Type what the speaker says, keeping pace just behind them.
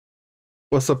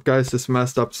What's up, guys? It's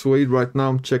Messed Up Swae. Right now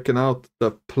I'm checking out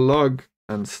The Plug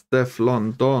and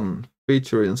Stefflon Don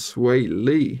featuring Swae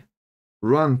Lee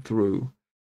Run Through.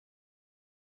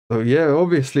 So yeah,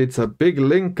 obviously it's a big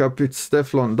link up. It's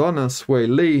Stefflon Don and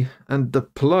Swae Lee. And The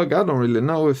Plug, I don't really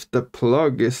know if The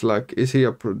Plug is like, is he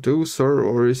a producer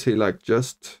or is he like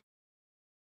just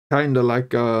kind of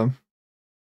like on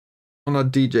a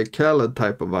DJ Khaled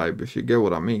type of vibe, if you get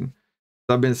what I mean.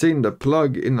 I've been seeing The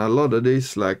Plug in a lot of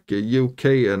these like UK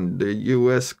and the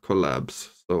US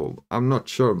collabs, so I'm not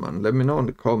sure, man. Let me know in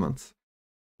the comments.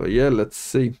 But yeah, let's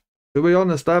see. To be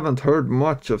honest, I haven't heard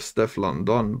much of Stefflon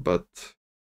Don, but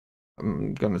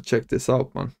I'm gonna check this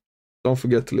out, man. Don't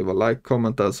forget to leave a like,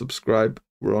 comment, and subscribe.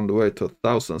 We're on the way to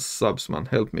 1,000 subs, man.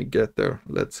 Help me get there.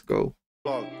 Let's go.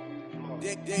 Molly.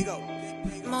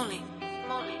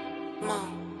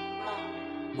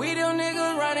 We them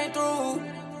niggas running through.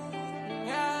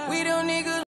 We them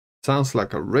niggas sounds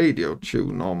like a radio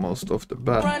tune almost off the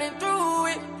bat. running through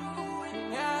it.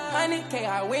 100K,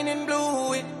 I went and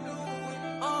blew it.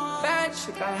 Bad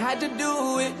shit, I had to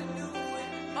do it.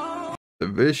 The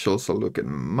visuals are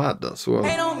looking mad as well.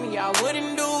 Hate on me, I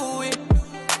wouldn't do it.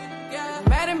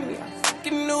 Mad at me, I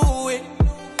fucking knew it.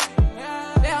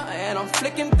 Yeah, and I'm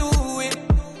flicking through it.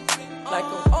 Like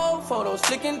an old photo,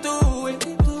 slicking through it.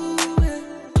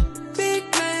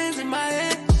 Big plans in my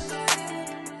head.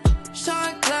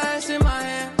 Shot glass in my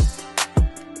hand.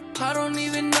 I don't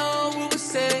even know what we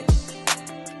said.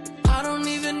 I don't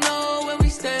even know where we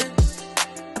stand.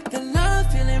 The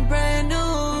love feeling brand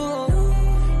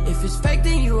new. If it's fake,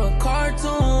 then you a cartoon.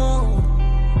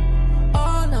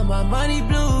 All of my money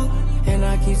blue. And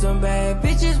I keep some bad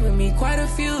bitches with me, quite a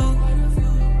few.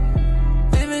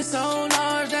 Living so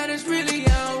large that it's really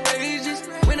outrageous.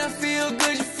 When I feel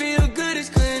good, you feel good, it's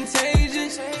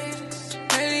contagious.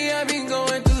 Lately I've been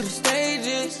going through the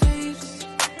stages.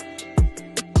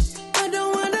 I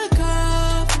don't wanna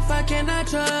cough if I cannot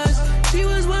trust. She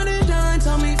was one and done,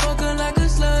 told me fuck her like a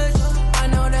slut. I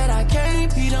know that I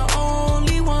can't be the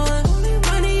only one.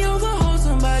 Money over hoe,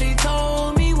 somebody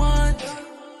told me once.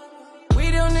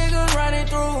 We them niggas running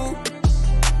through.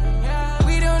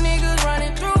 We them niggas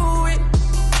running through it.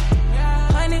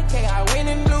 100K, I went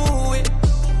and blew it.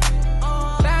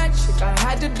 Bad shit, I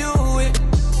had to do it.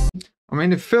 I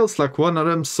mean, it feels like one of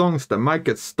them songs that might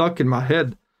get stuck in my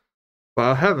head, but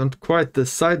I haven't quite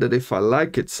decided if I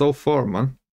like it so far,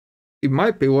 man. It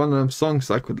might be one of them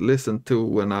songs I could listen to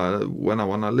when I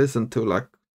want to listen to like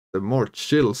the more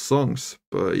chill songs,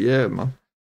 but yeah, man.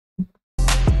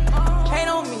 Hate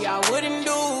on me, I wouldn't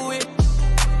do it.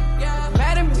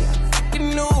 Mad at me, I fucking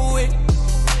knew it.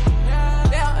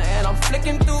 Yeah, and I'm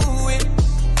flicking through it.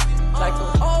 Like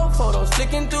an old photo,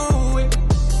 flicking through it.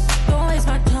 Don't waste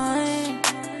my time.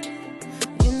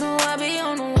 You know I be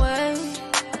on the way.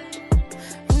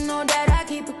 You know that I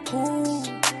keep it cool.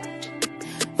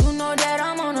 You know that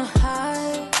I'm on a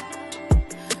high.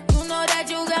 You know that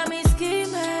you got me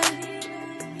scheming,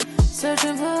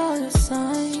 searching for all the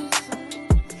signs.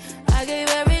 I gave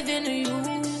everything to you,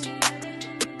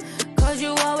 cause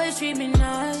you always treat me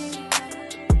nice.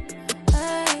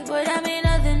 Hey, but I mean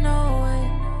nothing, no way.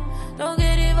 Don't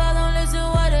get involved, don't listen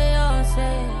what they all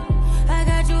say. I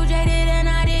got you jaded and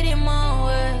I did it my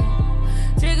way.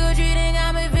 Trick or treating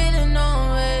got me feeling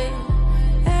no way.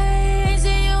 Hey, ain't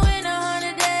seen you in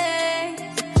 100 days.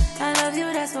 I love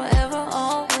you, that's forever,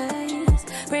 always.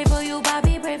 Pray for you,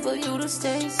 Bobby, pray for you to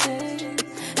stay safe.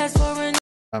 That's for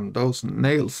an Those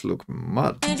nails look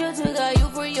mad. angel to guide you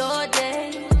for your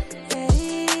day.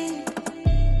 Hey,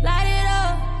 light it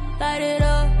up, light it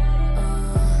up.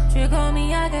 Trick on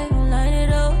me, I can light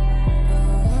it up.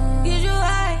 Get you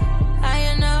high,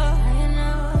 high enough.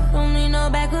 Don't need no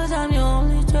back, cause I'm your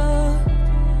only drug.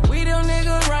 We them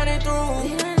niggas running through.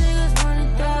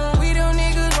 We them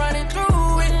niggas running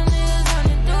through it.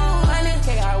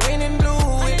 100K, I went and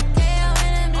blew it.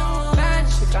 Bad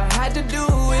shit, I had to do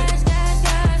it.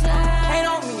 Hate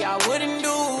on me, I wouldn't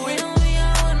do it.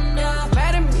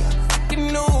 Mad at me, I fucking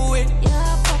knew it.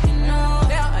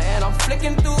 Yeah, and I'm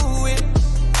flicking through it.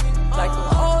 Like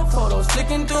an old photo,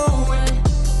 flicking through it.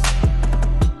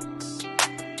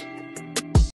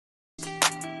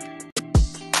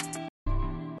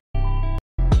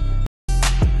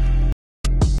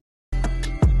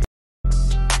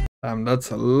 Damn, that's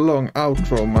a long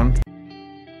outro, man.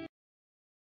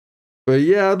 But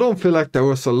yeah, I don't feel like there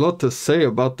was a lot to say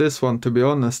about this one, to be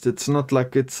honest. It's not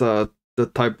like it's the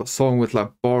type of song with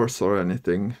like bars or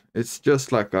anything. It's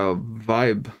just like a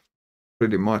vibe,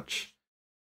 pretty much.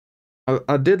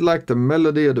 I did like the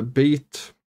melody of the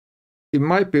beat. It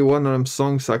might be one of them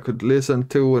songs I could listen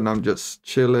to when I'm just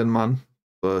chilling, man.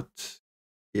 But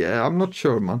Yeah, I'm not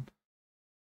sure, man.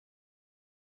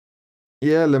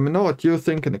 Yeah, let me know what you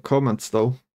think in the comments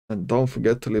though. And don't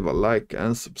forget to leave a like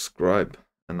and subscribe.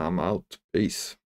 And I'm out. Peace.